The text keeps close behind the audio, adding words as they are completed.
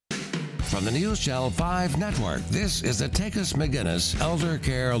From the News Channel 5 Network, this is the Takis McGinnis Elder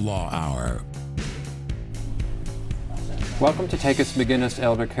Care Law Hour. Welcome to Takis McGinnis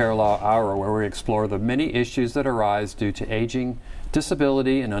Elder Care Law Hour, where we explore the many issues that arise due to aging,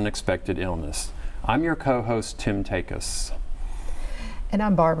 disability, and unexpected illness. I'm your co-host, Tim Takis. And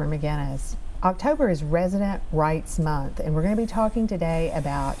I'm Barbara McGinnis. October is Resident Rights Month, and we're going to be talking today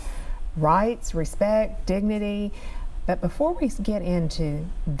about rights, respect, dignity. But before we get into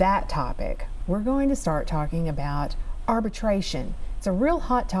that topic, we're going to start talking about arbitration. It's a real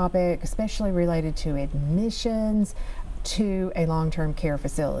hot topic, especially related to admissions to a long-term care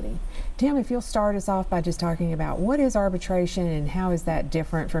facility. Tim, if you'll start us off by just talking about what is arbitration and how is that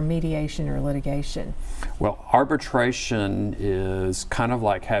different from mediation or litigation? Well, arbitration is kind of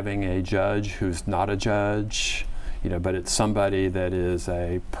like having a judge who's not a judge, but it's somebody that is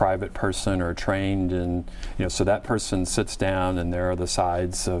a private person or trained in, so that person sits down and there are the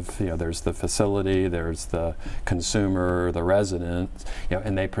sides of, there's the facility, there's the consumer, the resident,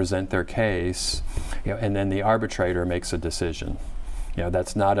 and they present their case, and then the arbitrator makes a decision.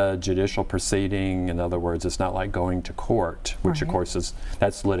 That's not a judicial proceeding. In other words, it's not like going to court, which of course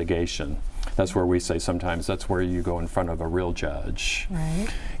that's litigation. That's where we say sometimes that's where you go in front of a real judge. Right.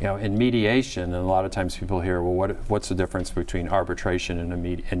 In mediation, and a lot of times people hear, well, what's the difference between arbitration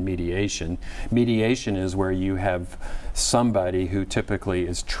and mediation? Mediation is where you have somebody who typically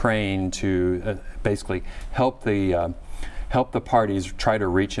is trained to basically help the parties try to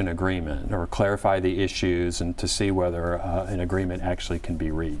reach an agreement or clarify the issues and to see whether an agreement actually can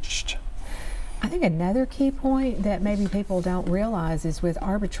be reached. I think another key point that maybe people don't realize is with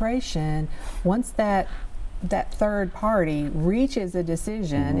arbitration, once that third party reaches a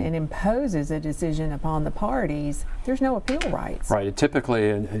decision and imposes a decision upon the parties, there's no appeal rights. Right.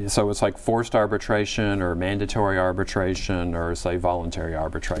 Typically, so it's like forced arbitration or mandatory arbitration or say voluntary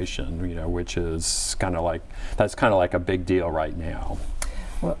arbitration, which is kind of like a big deal right now.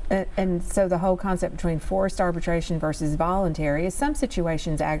 Well, and so the whole concept between forced arbitration versus voluntary is some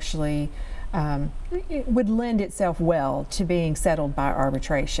situations actually it would lend itself well to being settled by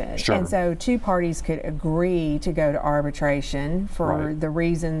arbitration. Sure. And so two parties could agree to go to arbitration for the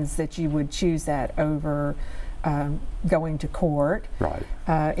reasons that you would choose that over going to court. Right.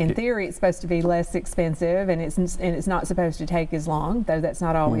 In theory, it's supposed to be less expensive, and it's not supposed to take as long, though that's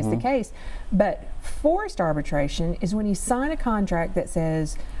not always the case. But forced arbitration is when you sign a contract that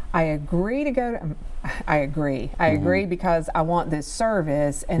says, I agree to go to, I agree because I want this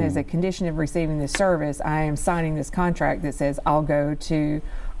service, and as a condition of receiving this service, I am signing this contract that says I'll go to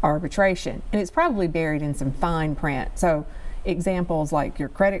arbitration. And it's probably buried in some fine print. So examples like your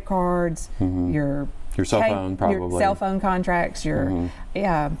credit cards, your cell phone, probably. Your cell phone contracts, your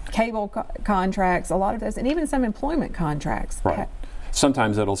cable contracts, a lot of those, and even some employment contracts. Right.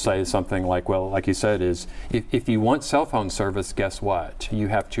 Sometimes it'll say something like, well, like you said, is if you want cell phone service, guess what? You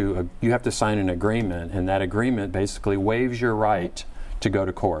have to sign an agreement, and that agreement basically waives your right to go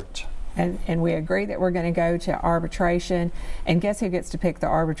to court. And we agree that we're going to go to arbitration, and guess who gets to pick the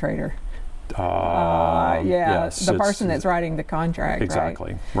arbitrator? Yes, the person that's writing the contract.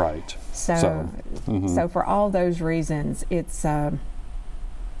 Exactly. Right. So for all those reasons, it's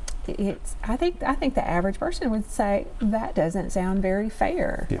I think the average person would say that doesn't sound very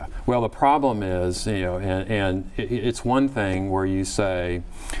fair. Yeah. Well, the problem is, and it's one thing where you say,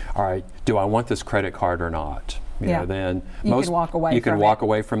 all right, do I want this credit card or not? Then you can walk away. You can walk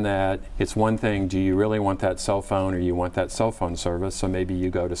away from that. It's one thing. Do you really want that cell phone, or you want that cell phone service? So maybe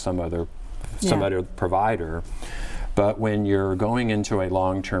you go to some other provider. But when you're going into a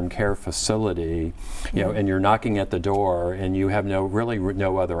long-term care facility, and you're knocking at the door, and you have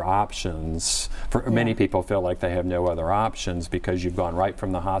no other options. Many people feel like they have no other options because you've gone right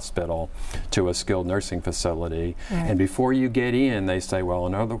from the hospital to a skilled nursing facility, and before you get in, they say, well,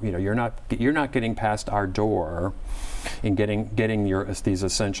 you're not getting past our door in getting these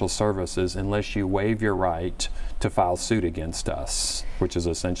essential services unless you waive your right to file suit against us, which is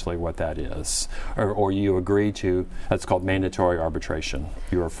essentially what that is, or you agree to. That's called mandatory arbitration.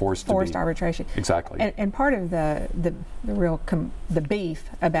 You are forced arbitration. Exactly. And part of the beef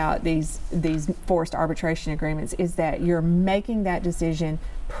about these forced arbitration agreements is that you're making that decision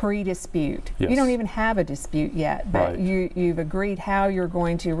pre-dispute. Yes. You don't even have a dispute yet, but you've agreed how you're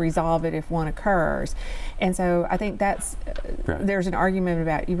going to resolve it if one occurs. And so I think there's an argument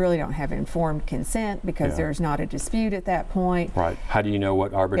about you really don't have informed consent because there's not a dispute at that point. Right. How do you know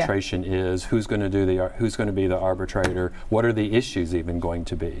what arbitration is? Who's going to be the arbitrator? What are the issues even going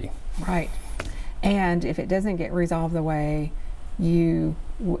to be? Right. And if it doesn't get resolved the way an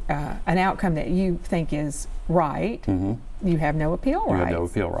outcome that you think is right, you have no appeal rights. You have no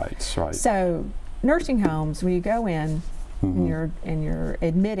appeal rights, right? So nursing homes, when you go in and you're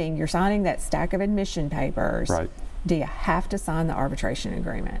admitting, you're signing that stack of admission papers. Right. Do you have to sign the arbitration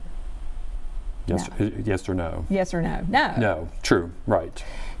agreement? Yes. No. Yes or no? Yes or no? No. No. True. Right.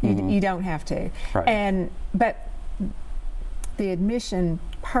 You don't have to. Right. But the admission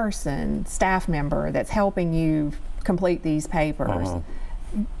person, staff member that's helping you complete these papers,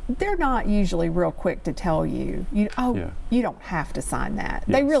 they're not usually real quick to tell you, you don't have to sign that.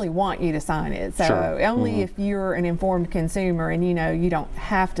 Yes. They really want you to sign it. So only if you're an informed consumer and you don't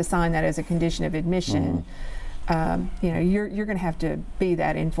have to sign that as a condition of admission. You're going to have to be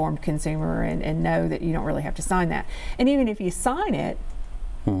that informed consumer and know that you don't really have to sign that. And even if you sign it,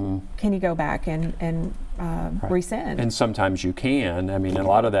 can you go back and rescind? And sometimes you can. I mean, a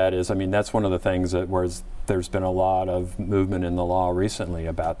lot of that is, that's one of the things that there's been a lot of movement in the law recently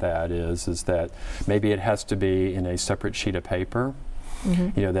about that is that maybe it has to be in a separate sheet of paper.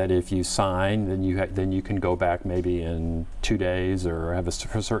 That if you sign, then you can go back maybe in 2 days or have a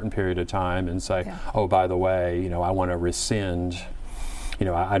certain period of time and say, oh, by the way, I want to rescind.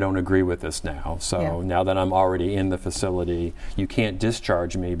 I don't agree with this now. So now that I'm already in the facility, you can't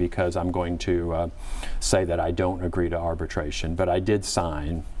discharge me because I'm going to say that I don't agree to arbitration. But I did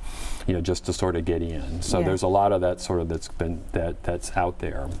sign, just to sort of get in. So there's a lot of that sort of that's out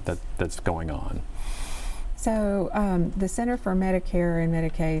there that's going on. So the Center for Medicare and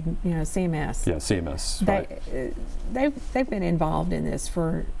Medicaid, CMS. Yeah, CMS. They've been involved in this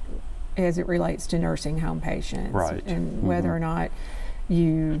as it relates to nursing home patients, right? And whether or not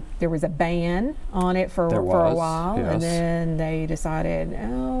there was a ban on it for a while, and then they decided,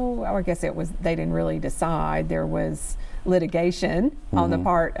 I guess they didn't really decide. There was litigation on the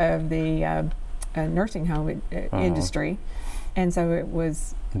part of the nursing home industry, and so it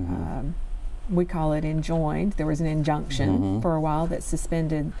was. We call it enjoined. There was an injunction for a while that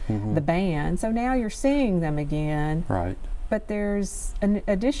suspended the ban. So now you're seeing them again. Right. But there's an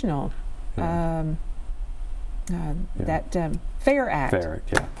additional that FAIR Act. FAIR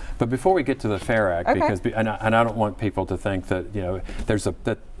Act, yeah. But before we get to the FAIR Act, because I don't want people to think that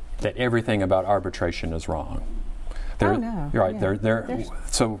that everything about arbitration is wrong. No. Right. Yeah.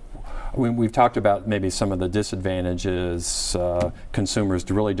 So we've talked about maybe some of the disadvantages. Consumers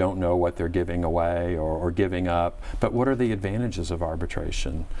really don't know what they're giving away or giving up. But what are the advantages of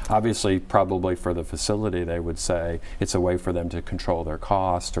arbitration? Obviously, probably for the facility, they would say it's a way for them to control their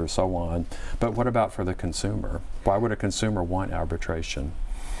cost or so on. But what about for the consumer? Why would a consumer want arbitration?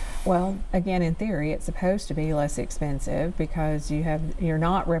 Well, again, in theory, it's supposed to be less expensive because you're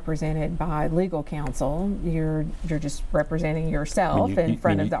not represented by legal counsel. You're just representing yourself in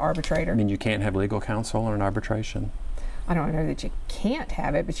front of the arbitrator. I mean, you can't have legal counsel in an arbitration? I don't know that you can't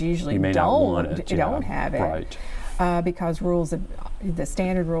have it, but you usually don't have it. Right. Because the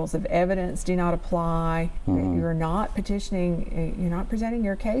standard rules of evidence do not apply. You're not petitioning. You're not presenting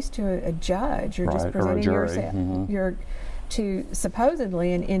your case to a judge. You're just presenting yourself. To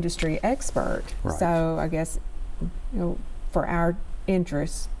supposedly an industry expert. Right. So I guess for our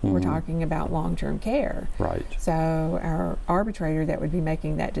interests, we're talking about long-term care. Right. So our arbitrator that would be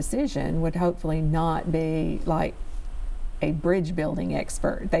making that decision would hopefully not be like a bridge building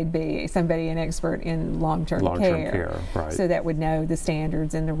expert. They'd be an expert in long-term care. Right. So that would know the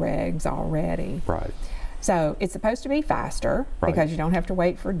standards and the regs already. Right. So it's supposed to be faster because you don't have to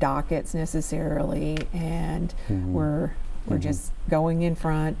wait for dockets necessarily, and we're just going in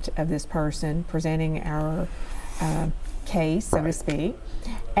front of this person, presenting our case, so to speak,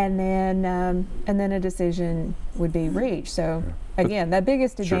 and then a decision would be reached. So again, the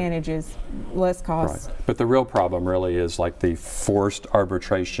biggest advantage is less cost. Right. But the real problem really is like the Forced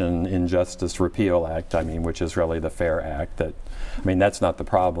Arbitration Injustice Repeal Act, which is really the FAIR Act. That's not the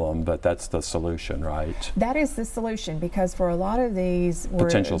problem, but that's the solution, right? That is the solution, because for a lot of these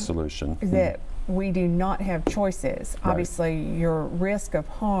potential solution that we do not have choices. Right. Obviously, your risk of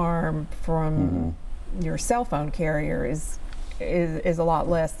harm from your cell phone carrier is a lot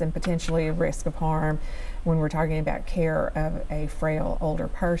less than potentially a risk of harm when we're talking about care of a frail older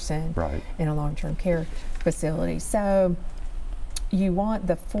person in a long-term care facility. So you want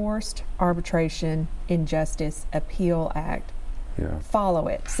the Forced Arbitration Injustice Appeal Act. Yeah. Follow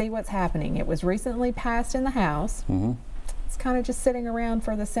it. See what's happening. It was recently passed in the House. It's kind of just sitting around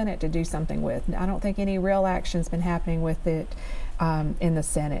for the Senate to do something with. I don't think any real action's been happening with it in the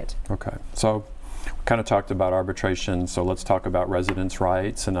Senate. Okay. So we kind of talked about arbitration, so let's talk about residents'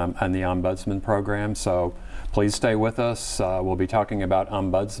 rights and the Ombudsman program. So please stay with us. We'll be talking about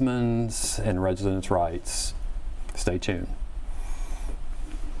ombudsmans and residents' rights. Stay tuned.